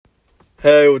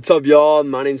Hey, what's up, y'all?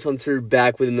 My name's Hunter,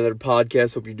 back with another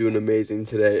podcast. Hope you're doing amazing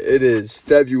today. It is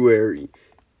February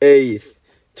 8th,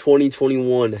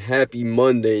 2021. Happy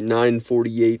Monday,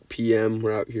 9:48 p.m.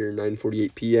 We're out here,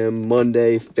 9:48 p.m.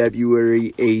 Monday,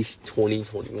 February 8th,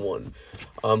 2021.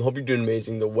 Hope you're doing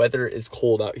amazing. The weather is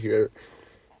cold out here.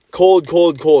 Cold.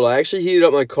 I actually heated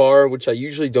up my car, which I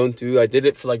usually don't do. I did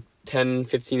it for like 10,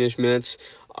 15-ish minutes.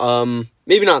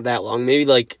 Maybe not that long.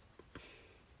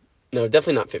 No,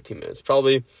 definitely not 15 minutes.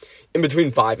 Probably in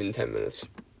between 5 and 10 minutes.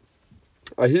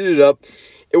 I heated it up.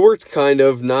 It worked kind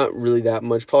of, not really that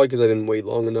much, probably because I didn't wait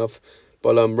long enough.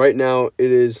 But right now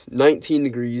it is 19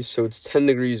 degrees, so it's 10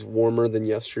 degrees warmer than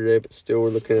yesterday. But still, we're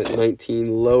looking at 19,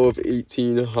 low of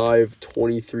 18, high of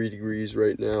 23 degrees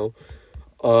right now.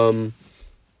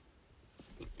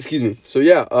 Excuse me. So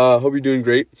yeah, hope you're doing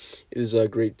great. It is a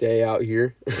great day out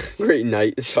here. Great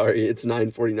night. Sorry, it's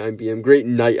 9:49 p.m. Great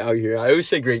night out here. I always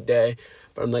say great day,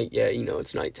 but I'm like, yeah,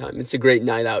 it's nighttime. It's a great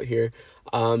night out here.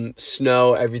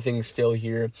 Snow, everything's still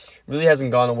here. Really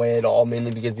hasn't gone away at all, mainly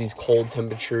because of these cold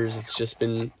temperatures. It's just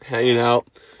been hanging out,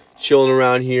 chilling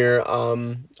around here,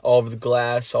 all over the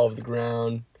glass, all over the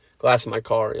ground. Glass in my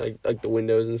car, like the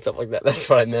windows and stuff like that. That's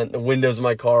what I meant. The windows of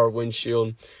my car,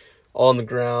 windshield, all on the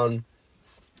ground.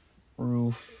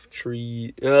 Roof,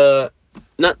 tree,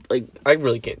 not like, I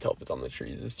really can't tell if it's on the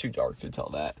trees. It's too dark to tell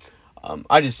that.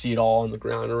 I just see it all on the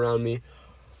ground around me.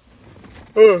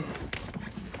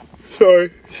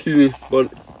 Sorry, excuse me,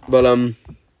 but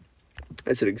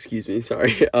I said excuse me,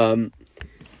 sorry.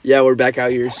 Yeah, we're back out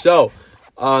here, so,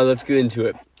 let's get into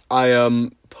it.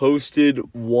 I, posted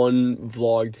one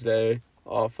vlog today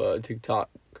off,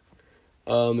 TikTok.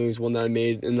 It was one that I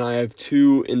made, and I have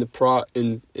two in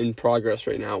progress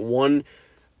right now. One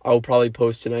I will probably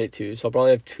post tonight too, so I'll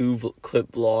probably have two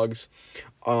clip vlogs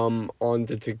on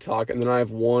the TikTok, and then I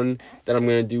have one that I'm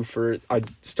gonna do I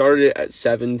started it at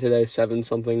 7 today, 7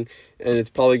 something, and it's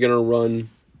probably gonna run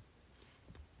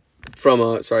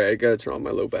from sorry, I gotta turn on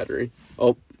my low battery.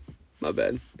 Oh, my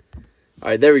bad.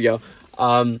 All right, there we go.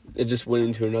 It just went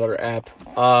into another app.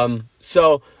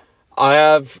 So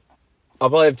I'll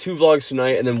probably have two vlogs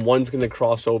tonight, and then one's going to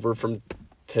cross over from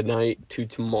tonight to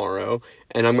tomorrow,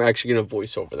 and I'm actually going to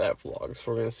voice over that vlog,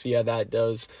 so we're going to see how that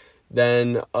does.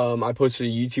 Then, I posted a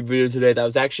YouTube video today that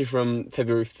was actually from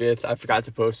February 5th. I forgot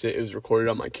to post it. It was recorded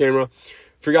on my camera.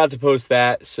 Forgot to post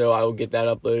that, so I will get that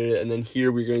uploaded, and then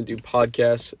here we're going to do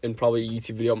podcasts and probably a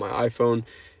YouTube video on my iPhone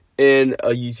and a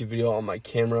YouTube video on my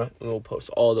camera, and we'll post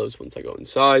all those once I go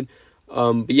inside.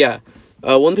 But yeah.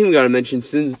 One thing we gotta mention,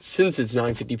 since it's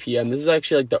 9:50 p.m., this is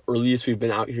actually like the earliest we've been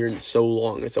out here in so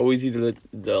long. It's always either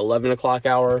the 11 o'clock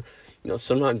hour,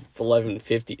 sometimes it's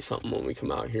 11:50 something when we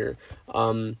come out here.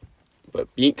 But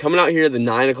coming out here the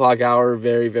 9 o'clock hour,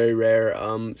 very, very rare.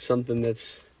 Something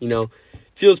that's,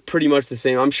 feels pretty much the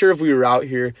same. I'm sure if we were out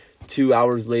here 2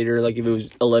 hours later, like if it was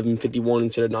 11:51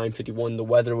 instead of 9:51, the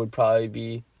weather would probably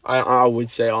be, I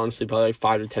would say honestly, probably like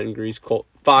 5 to 10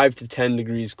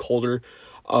 degrees colder.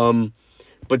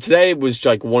 But today was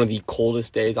like one of the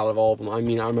coldest days out of all of them. I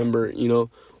mean, I remember,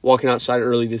 walking outside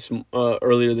earlier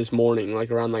this morning,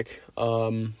 like around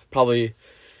probably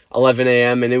 11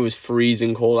 a.m. and it was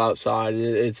freezing cold outside, and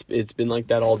it's been like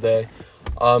that all day.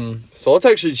 So let's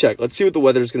actually check. Let's see what the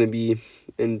weather is going to be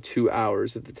in 2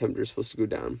 hours if the temperature is supposed to go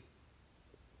down.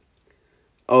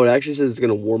 Oh, it actually says it's going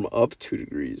to warm up 2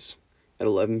 degrees at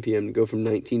 11 p.m. to go from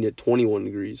 19 to 21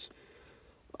 degrees.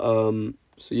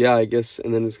 So yeah, I guess,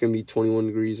 and then it's going to be 21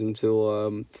 degrees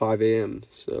until 5 a.m.,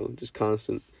 so just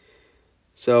constant.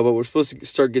 So, but we're supposed to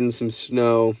start getting some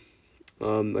snow,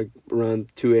 like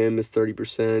around 2 a.m. is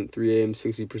 30%, 3 a.m.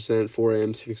 60%, 4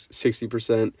 a.m.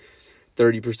 60%,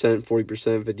 30%,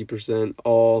 40%, 50%,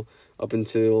 all up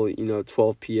until,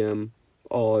 12 p.m.,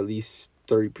 all at least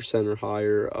 30% or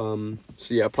higher.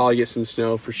 So yeah, probably get some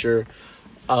snow for sure.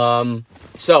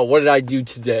 So what did I do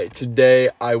today?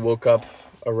 Today I woke up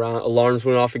alarms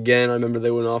went off again. I remember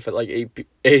they went off at like 8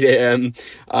 a.m.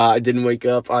 I didn't wake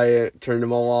up. I turned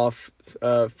them all off,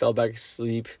 fell back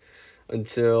asleep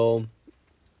until,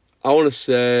 I want to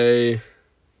say,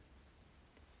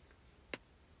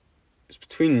 it's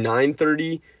between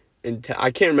 9:30 and 10. I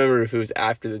can't remember if it was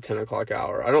after the 10 o'clock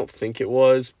hour. I don't think it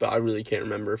was, but I really can't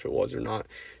remember if it was or not.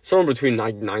 Somewhere between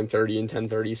 9:30 and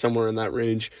 10:30, somewhere in that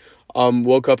range.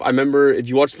 Woke up. I remember, if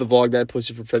you watch the vlog that I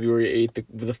posted for February 8th,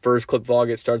 the first clip vlog,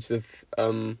 it starts with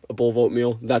a bowl of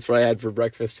oatmeal. That's what I had for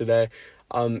breakfast today.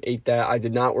 Ate that. I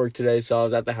did not work today, so I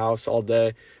was at the house all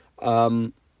day.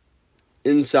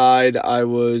 Inside,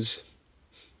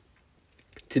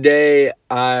 today,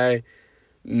 I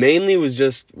mainly was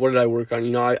just, what did I work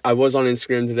on? I was on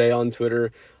Instagram today, on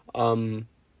Twitter.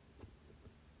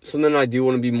 something I do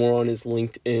want to be more on is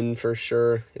LinkedIn for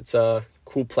sure. It's a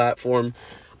cool platform.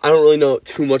 I don't really know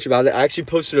too much about it. I actually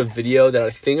posted a video that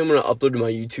I think I'm going to upload to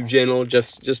my YouTube channel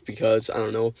just because, I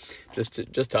don't know, just to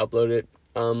upload it.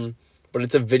 But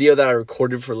it's a video that I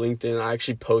recorded for LinkedIn. I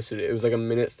actually posted it. It was like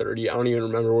 1:30. I don't even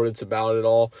remember what it's about at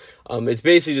all. It's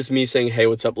basically just me saying, hey,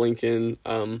 what's up, LinkedIn?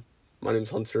 My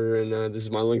name's Hunter, and this is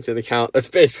my LinkedIn account. That's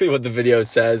basically what the video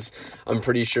says, I'm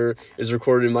pretty sure. It's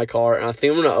recorded in my car, and I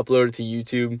think I'm going to upload it to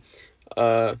YouTube.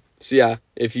 So yeah,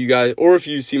 if you guys, or if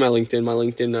you see my LinkedIn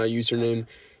username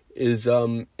is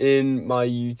in my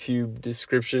YouTube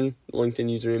description. The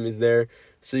LinkedIn username is there,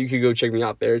 so you could go check me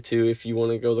out there too if you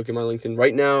want to go look at my LinkedIn.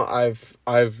 Right now,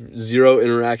 I've 0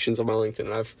 interactions on my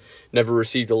LinkedIn. I've never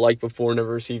received a like before, never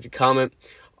received a comment.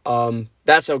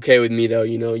 That's okay with me though.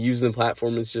 Using the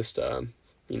platform is just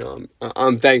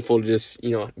I'm thankful to just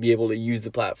be able to use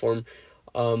the platform.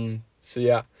 So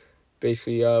yeah,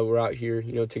 basically we're out here,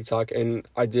 TikTok, and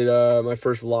I did my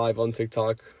first live on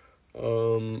TikTok. I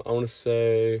want to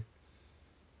say,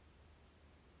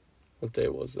 what day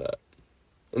was that?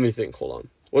 Let me think. Hold on.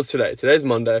 What's today? Today's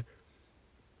Monday.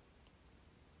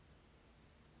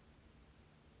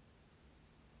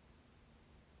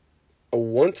 I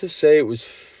want to say it was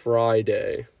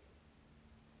Friday.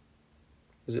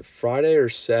 Was it Friday or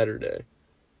Saturday?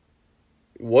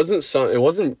 It wasn't Sunday.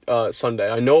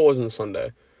 I know it wasn't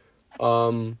Sunday.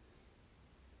 Hold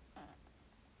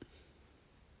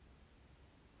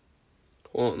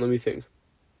on, let me think.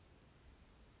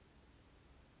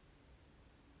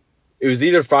 It was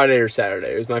either Friday or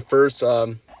Saturday. It was my first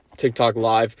TikTok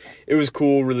live. It was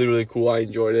cool, really, really cool. I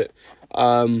enjoyed it.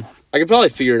 I could probably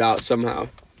figure it out somehow.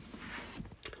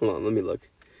 Hold on, let me look.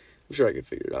 I'm sure I could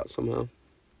figure it out somehow.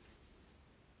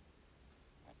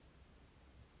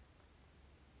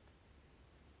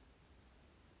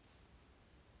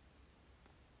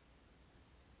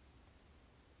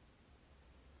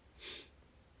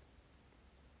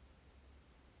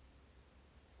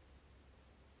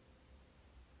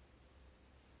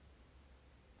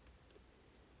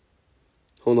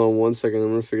 Hold on one second. I'm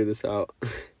going to figure this out.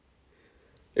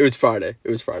 It was Friday.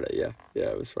 Yeah. Yeah,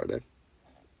 it was Friday.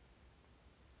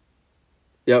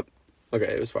 Yep.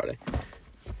 Okay, it was Friday.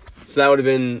 So that would have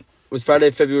been... Was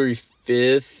Friday February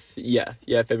 5th? Yeah,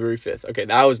 February 5th. Okay,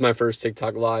 that was my first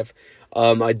TikTok live.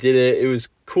 I did it. It was a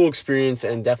cool experience,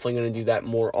 and definitely going to do that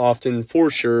more often for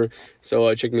sure.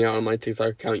 So check me out on my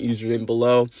TikTok account, username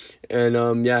below.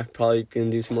 And yeah, probably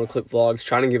going to do some more clip vlogs.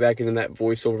 Trying to get back into that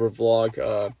voiceover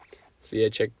vlog. So yeah,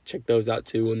 check those out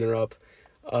too when they're up.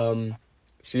 So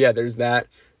yeah, there's that.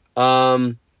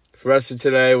 For the rest of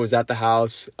today was at the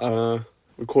house,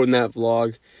 recording that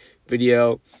vlog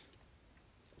video.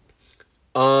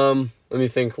 Let me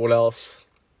think what else.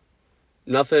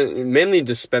 Nothing, mainly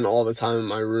just spent all the time in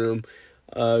my room,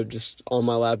 just on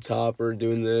my laptop or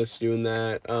doing this, doing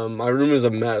that. My room was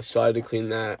a mess, so I had to clean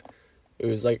that. It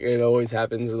was like, it always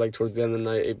happens, or like towards the end of the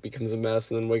night, it becomes a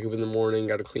mess, and then wake up in the morning,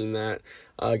 got to clean that.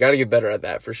 Got to get better at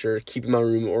that for sure. Keeping my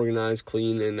room organized,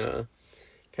 clean, and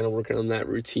kind of working on that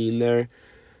routine there.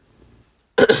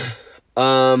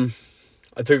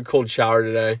 I took a cold shower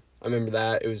today. I remember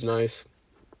that. It was nice.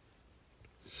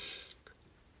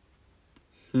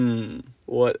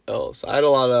 What else? I had a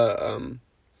lot of,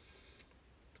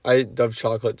 I ate Dove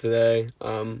chocolate today.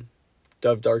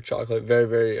 Dove dark chocolate. Very,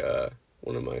 very,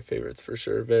 one of my favorites for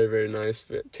sure. Very, very nice.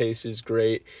 It tastes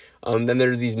great. Then there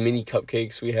are these mini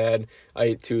cupcakes we had. I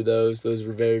ate 2 of those. Those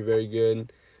were very, very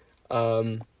good.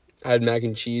 I had mac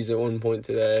and cheese at one point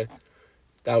today.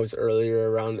 That was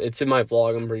earlier around, it's in my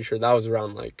vlog, I'm pretty sure. That was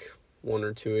around like 1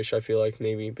 or 2-ish, I feel like,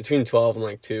 maybe. Between 12 and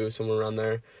like 2, somewhere around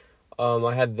there.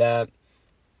 I had that.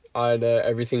 I had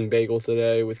everything bagel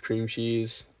today with cream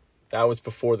cheese. That was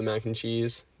before the mac and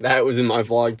cheese. That was in my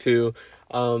vlog too.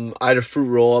 I had a fruit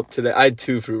roll-up today. I had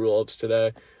 2 fruit roll-ups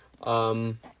today.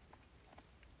 Let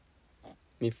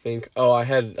me think. Oh, I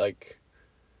had like,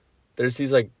 there's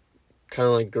these like kind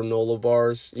of like granola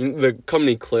bars. The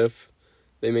company Cliff,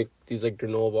 they make these like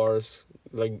granola bars,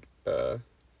 like called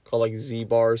like Z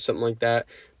bars, something like that.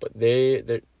 But they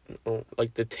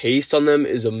like the taste on them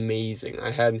is amazing.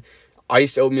 I had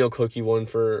iced oatmeal cookie one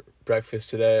for breakfast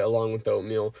today, along with the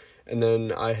oatmeal, and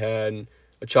then I had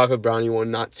a chocolate brownie one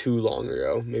not too long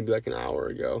ago, maybe like an hour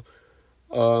ago.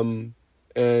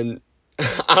 And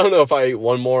I don't know if I ate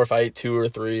one more, if I ate 2 or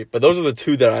 3, but those are the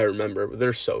 2 that I remember. But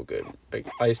they're so good. Like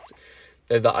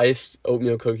they have the iced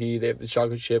oatmeal cookie, they have the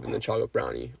chocolate chip, and the chocolate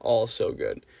brownie, all so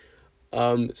good.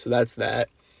 So that's that.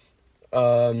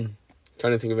 Trying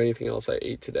to think of anything else I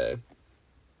ate today.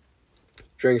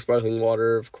 Drank sparkling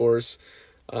water, of course.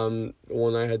 The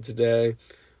one I had today.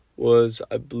 was,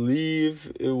 I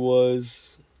believe it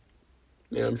was,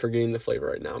 man, I'm forgetting the flavor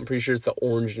right now. I'm pretty sure it's the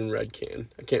orange and red can.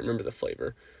 I can't remember the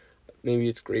flavor. Maybe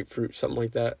it's grapefruit, something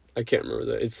like that. I can't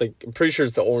remember I'm pretty sure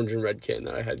it's the orange and red can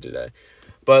that I had today.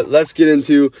 But let's get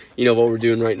into, what we're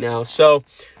doing right now. So,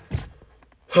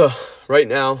 right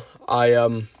now, I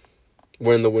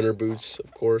wearing the winter boots,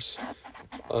 of course.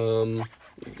 You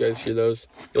guys hear those?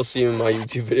 You'll see them in my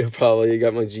YouTube video probably. I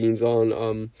got my jeans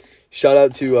on. Shout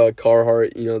out to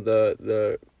Carhartt,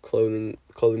 the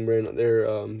clothing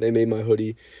brand. They made my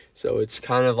hoodie. So it's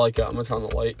kind of like, I'm going to turn on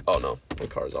the light. Oh no, my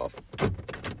car's off.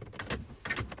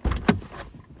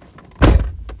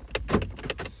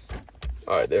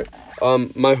 Alright, there.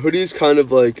 My hoodie's kind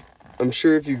of like, I'm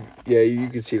sure you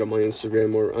can see it on my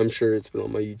Instagram, or I'm sure it's been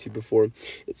on my YouTube before.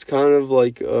 It's kind of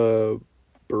like a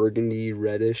burgundy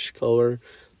reddish color.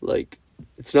 Like,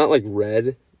 it's not like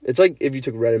red. It's like if you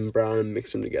took red and brown and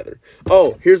mixed them together.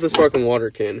 Oh, here's the sparkling water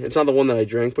can. It's not the one that I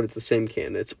drank, but it's the same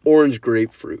can. It's orange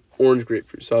grapefruit.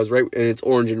 So I was right, and it's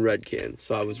orange and red can,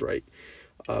 so I was right.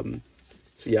 So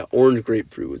yeah, orange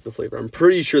grapefruit was the flavor. I'm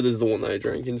pretty sure this is the one that I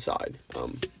drank inside.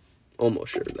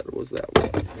 Almost sure that it was that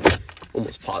one.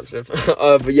 Almost positive.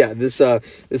 But yeah, this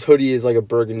hoodie is like a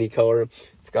burgundy color.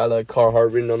 It's got a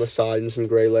Carhartt written on the side and some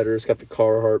gray letters. It's got the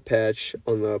Carhartt patch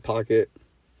on the pocket.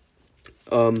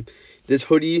 This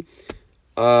hoodie,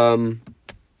 very,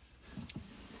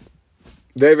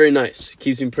 very nice.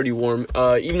 Keeps me pretty warm.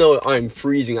 Even though I'm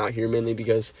freezing out here, mainly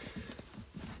because,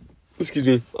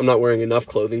 I'm not wearing enough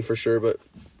clothing for sure, but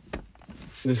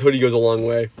this hoodie goes a long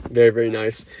way. Very, very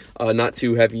nice. Not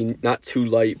too heavy, not too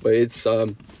light, but it's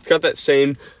got that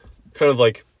same kind of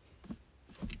like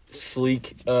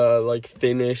sleek, like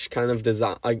thinnish kind of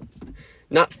design. Like,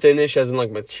 not thinnish as in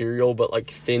like material, but like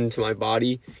thin to my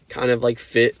body kind of like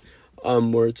fit.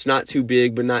 Where it's not too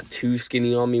big, but not too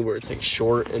skinny on me, where it's like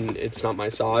short and it's not my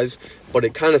size, but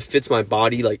it kind of fits my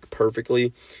body like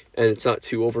perfectly, and it's not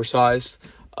too oversized.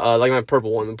 Like my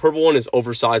purple one. The purple one is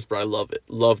oversized, but I love it.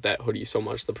 Love that hoodie so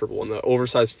much. The purple one, the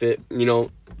oversized fit,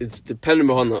 it's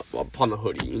dependent upon the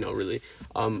hoodie, really.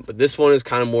 But this one is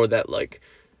kind of more that like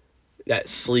that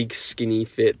sleek, skinny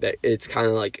fit that it's kind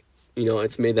of like,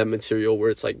 it's made that material where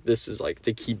it's like, this is like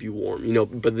to keep you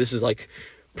warm, but this is like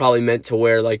probably meant to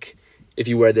wear like, if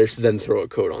you wear this, then throw a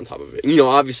coat on top of it.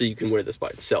 Obviously you can wear this by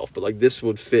itself, but like this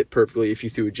would fit perfectly if you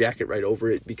threw a jacket right over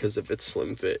it because of its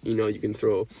slim fit. You can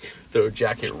throw a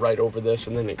jacket right over this,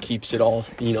 and then it keeps it all,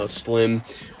 slim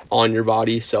on your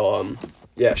body. So,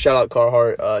 yeah, shout out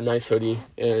Carhartt, nice hoodie.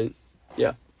 And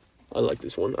yeah, I like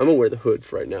this one. I'm gonna wear the hood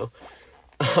for right now.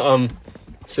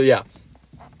 So yeah.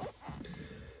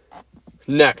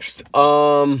 Next,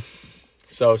 so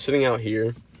sitting out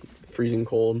here, freezing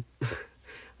cold.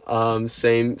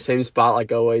 Same spot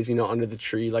like always, under the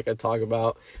tree like I talk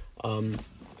about.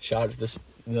 Shout out to this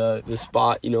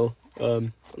spot,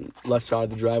 left side of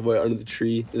the driveway under the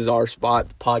tree. This is our spot,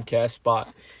 the podcast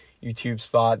spot, YouTube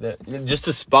spot, just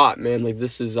a spot, man. Like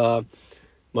this is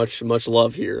much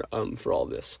love here for all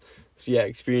this. So yeah,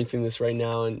 experiencing this right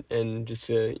now and just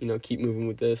to keep moving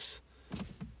with this.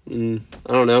 I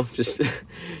don't know, just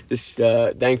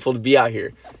thankful to be out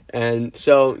here. And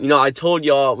so, I told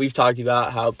y'all, we've talked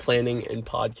about how planning in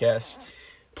podcasts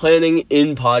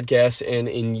and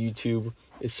in YouTube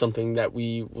is something that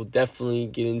we will definitely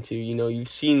get into. You've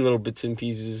seen little bits and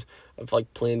pieces of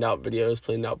like planned out videos,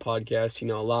 planned out podcasts.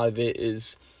 A lot of it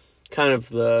is kind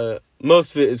of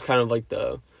most of it is kind of like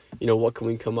what can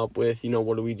we come up with?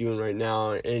 What are we doing right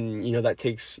now? And, that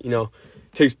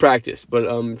takes practice,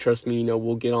 but trust me,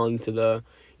 we'll get on to the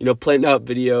planned out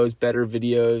videos, better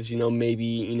videos,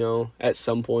 maybe at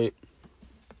some point.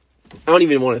 I don't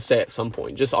even want to say at some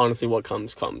point, just honestly what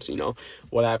comes,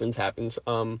 what happens.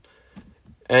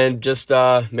 And just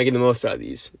making the most out of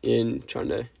these in trying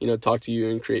to talk to you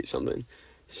and create something.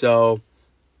 So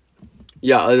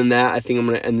yeah, other than that, I think I'm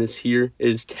gonna end this here. It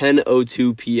is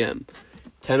 10:02 p.m.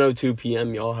 10:02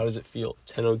 p.m. y'all. How does it feel?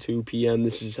 10:02 p.m.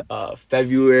 This is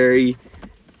February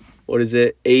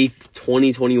 8th,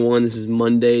 2021. This is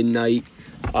Monday night.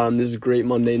 This is a great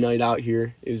Monday night out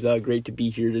here. It was great to be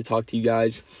here to talk to you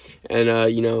guys. And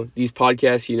these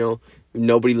podcasts, if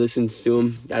nobody listens to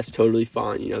them, that's totally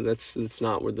fine. That's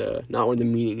not where the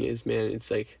meaning is, man. It's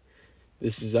like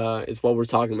this is it's what we're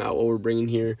talking about, what we're bringing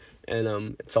here,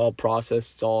 and it's all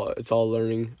process. It's all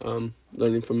learning,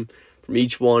 learning from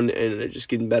each one, and just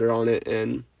getting better on it,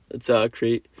 and let's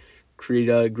create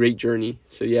a great journey.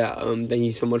 So yeah, thank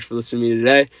you so much for listening to me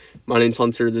today. My name's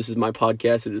Hunter. This is my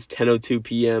podcast. It is 10:02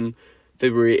 p.m.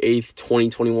 February 8th,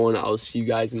 2021. I'll see you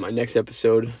guys in my next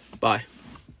episode. Bye.